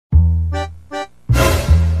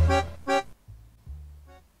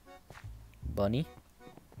Bunny?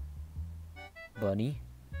 Bunny?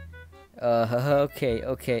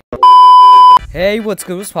 Okay. Hey, what's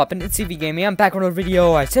good? What's poppin'? It's CVGAMING. I'm back with another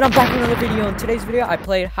video. I said I'm back with another video. In today's video, I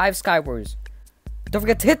played Hive Skywars. Don't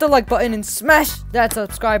forget to hit the like button and smash that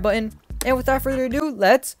subscribe button. And without further ado,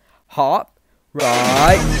 let's hop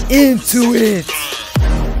right into it.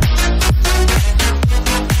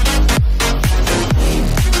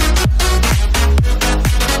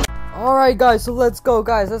 Alright guys, so let's go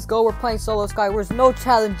guys, let's go. We're playing solo Skywars. No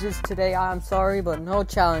challenges today, I'm sorry, but no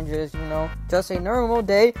challenges, you know. Just a normal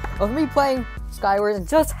day of me playing Skywars and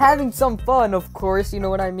just having some fun, of course, you know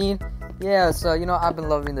what I mean? Yeah, so, you know, I've been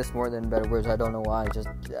loving this more than Bedrock. I don't know why, I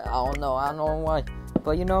don't know why.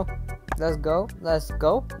 But, you know, let's go.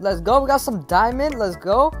 We got some diamond, let's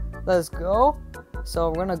go. So,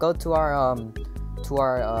 we're gonna go to our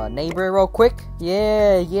neighbor real quick.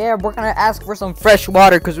 Yeah, we're gonna ask for some fresh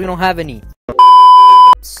water because we don't have any.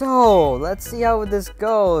 So let's see how this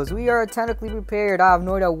goes. We are technically prepared. I have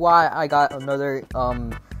no idea why I got another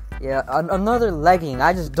another legging.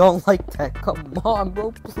 I just don't like that. Come on,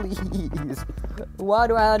 bro, please. Why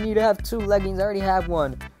do I need to have two leggings? I already have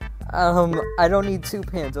one. I don't need two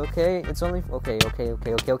pants, okay? It's only okay,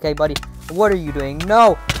 buddy. What are you doing?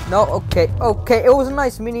 No, okay. It was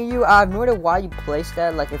nice meeting you. I have no idea why you placed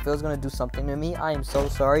that, like if it was gonna do something to me. I am so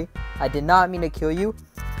sorry. I did not mean to kill you.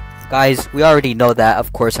 Guys, we already know that.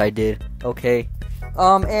 Of course I did. Okay.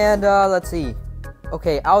 Let's see.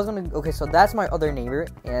 Okay, so that's my other neighbor,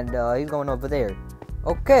 and he's going over there.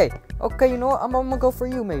 Okay, you know what? I'm gonna go for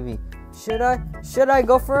you, maybe. Should I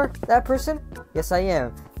go for that person? Yes, I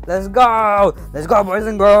am. Let's go, boys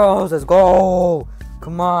and girls. Let's go.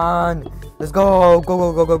 Come on. Let's go.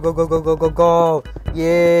 Go.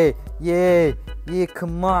 Yeah.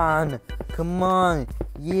 Come on.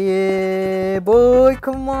 Yeah, boy.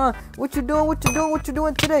 Come on. What you doing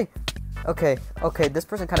today? Okay. This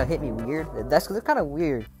person kind of hit me weird. That's kind of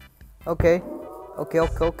weird. Okay.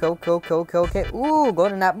 Ooh,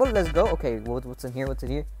 golden apple. Let's go. Okay. What's in here?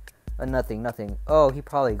 Nothing. Oh, he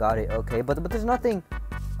probably got it. Okay, but there's nothing.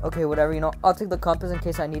 Okay, whatever, you know, I'll take the compass in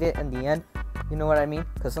case I need it in the end. You know what I mean?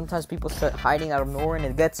 Because sometimes people start hiding out of nowhere and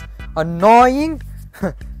it gets annoying.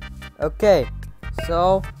 Okay,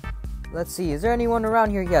 so, let's see. Is there anyone around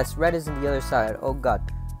here? Yes, red is on the other side. Oh, God.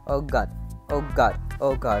 Bro,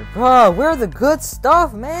 where are the good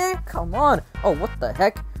stuff, man? Come on. Oh, what the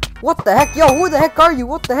heck? Yo, who the heck are you?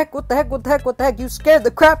 What the heck? You scared the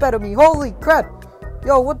crap out of me. Holy crap.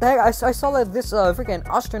 Yo, what the heck? I saw like this freaking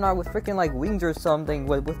astronaut with freaking like wings or something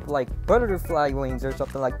with like butterfly wings or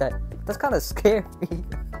something like that. That's kind of scary.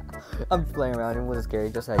 I'm just playing around. It wasn't scary.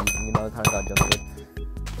 Just how you know, kind of got jumped in.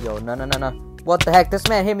 Yo, no. What the heck? This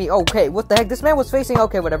man hit me. Okay, what the heck? This man was facing.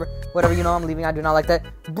 Okay, whatever. You know, I'm leaving. I do not like that,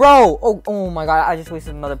 bro. Oh my God! I just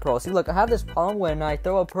wasted another pearl. See, look, I have this problem when I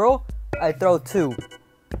throw a pearl, I throw two.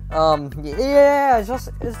 Yeah,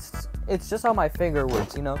 it's just how my finger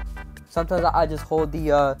works, you know. Sometimes I just hold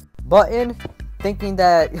the button thinking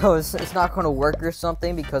that it's not gonna work or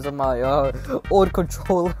something because of my old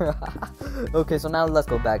controller. Okay, so now let's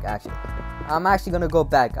go back. Actually, I'm actually gonna go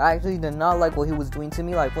back. I actually did not like what he was doing to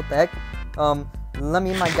me. Like, what the heck? Let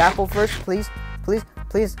me in my gapple first, please.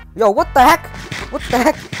 Yo, what the heck?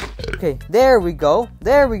 Okay, there we go.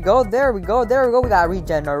 We got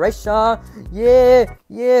regeneration. Yeah.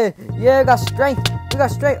 We got strength.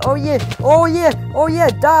 Oh yeah.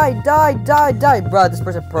 Die. Bro, this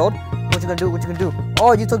person pearled. What you gonna do?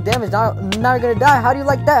 Oh, you took damage. Now you're gonna die. How do you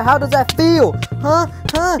like that? How does that feel? Huh?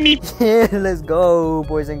 Yeah, let's go,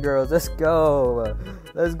 boys and girls. Let's go.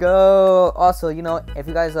 Also, you know, if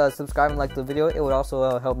you guys subscribe and like the video, it would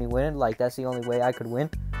also help me win. Like, that's the only way I could win.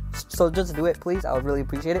 So just do it, please. I would really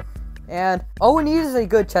appreciate it. And all we need is a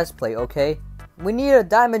good chest plate, okay? We need a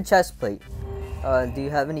diamond chest plate. Do you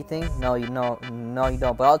have anything? No, you don't.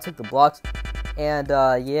 But I'll take the blocks. And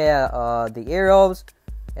the arrows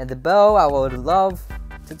and the bow. I would love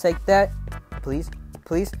to take that. Please.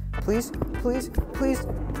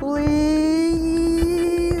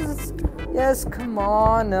 Yes, come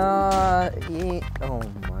on. Oh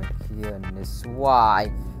my goodness.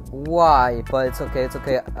 Why? But it's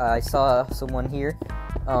okay. I saw someone here.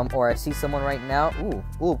 Or I see someone right now.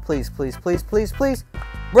 Ooh, please.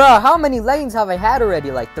 Bruh, how many leggings have I had already?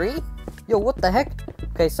 Like 3? Yo, what the heck?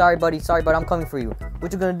 Okay, sorry, buddy, I'm coming for you.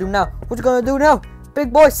 What you gonna do now?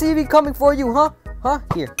 Big boy CV coming for you, huh?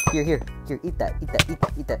 Here, eat that.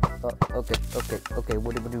 Oh, okay.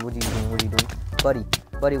 What are you doing?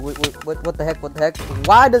 Buddy, what the heck?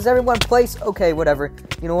 Why does everyone place? Okay, whatever.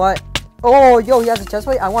 You know what? Oh, yo, he has a chest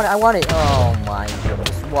plate? I want it. Oh my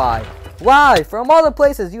goodness, why? From all the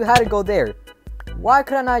places, you had to go there. Why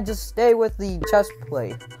couldn't I just stay with the chest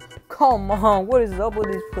plate? Come on, what is up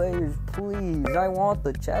with these players? Please, I want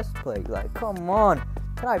the chest plate. Like, come on.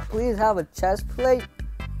 Can I please have a chest plate?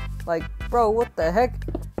 Like, bro, what the heck?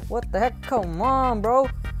 What the heck? Come on, bro.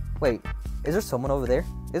 Wait, is there someone over there?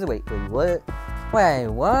 Wait, what? Wait,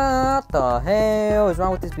 what the hell is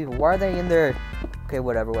wrong with these people? Why are they in there? Okay,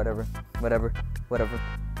 whatever.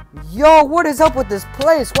 Yo, what is up with this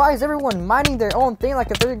place? Why is everyone minding their own thing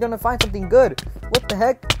like if they're gonna find something good? What the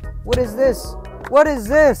heck? What is this? What is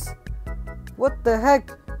this? What the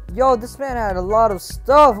heck? Yo, this man had a lot of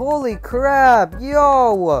stuff. Holy crap.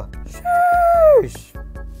 Yo. Sheesh.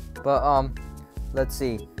 But, let's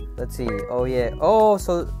see. Oh, yeah. Oh,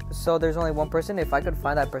 so there's only one person. If I could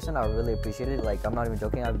find that person, I would really appreciate it. Like, I'm not even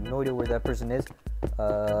joking. I have no idea where that person is.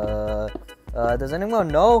 Does anyone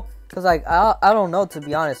know? Because, like, I don't know, to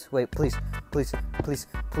be honest. Wait, please. Is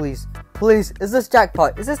this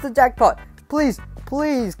jackpot? Is this the jackpot? Please.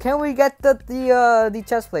 Can we get the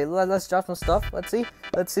chest plate? Let's drop some stuff. Let's see.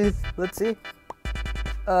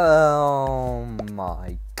 Oh,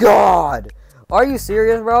 my God. Are you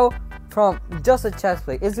serious, bro? From just a chest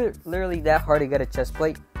plate. Is it literally that hard to get a chest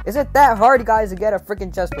plate? Is it that hard, guys, to get a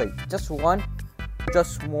freaking chest plate? Just one?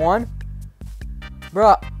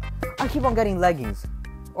 Bro, I keep on getting leggings.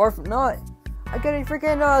 Or if not, I get a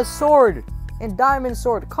freaking sword. And diamond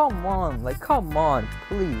sword. Come on. Like, come on.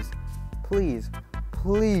 Please.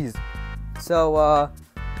 So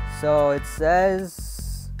it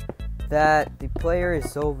says that the player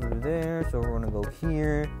is over there. So we're gonna go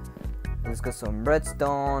here. Let's get some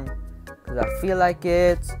redstone. Because I feel like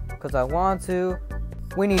it. Because I want to.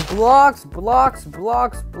 We need blocks.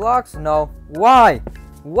 No. Why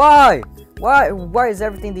is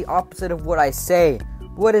everything the opposite of what I say?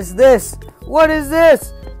 What is this?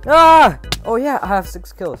 Ah! Oh yeah, I have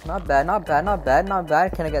 6 kills. Not bad.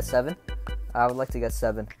 Can I get 7? I would like to get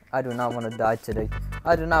 7. I do not want to die today.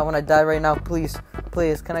 I do not want to die right now. Please.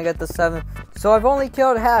 Can I get the 7? So I've only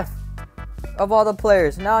killed half of all the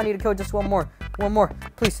players. Now I need to kill just one more.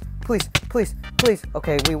 Please.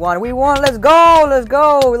 Okay, we won. Let's go.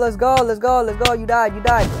 You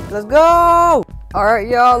died. Let's go. All right,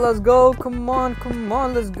 y'all. Let's go. Come on.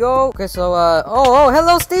 Let's go. Okay, so oh,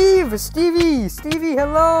 hello, Stevie.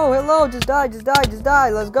 Hello. Just die.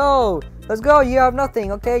 Let's go. You have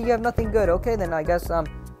nothing. Okay, you have nothing good. Okay, then I guess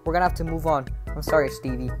we're gonna have to move on. I'm sorry,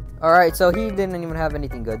 Stevie. Alright, so he didn't even have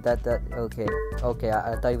anything good. Okay,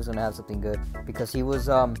 I thought he was gonna have something good. Because he was,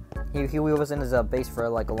 he was in his base for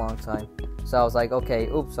like a long time. So I was like, okay,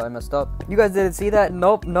 oops, I messed up. You guys didn't see that?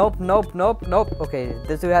 Nope. Okay,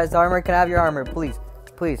 this dude has armor. Can I have your armor, please?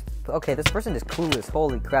 Okay, this person is clueless.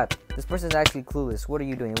 Holy crap. This person is actually clueless. What are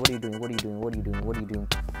you doing? Please.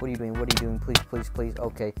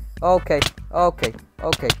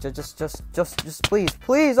 Okay. Just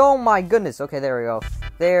please. Oh my goodness. Okay, there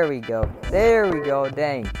we go.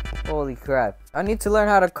 Dang. Holy crap. I need to learn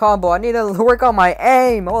how to combo. I need to work on my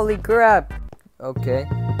aim. Holy crap. Okay,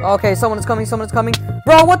 someone is coming.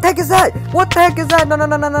 Bro, what the heck is that?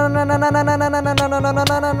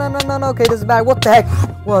 No. Okay, this is bad. What the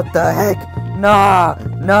heck? Nah.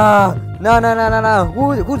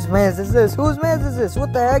 Whose man's is this?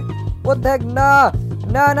 What the heck? Nah.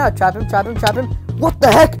 Trap him. What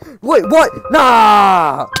the heck? Wait, what?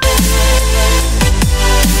 Nah.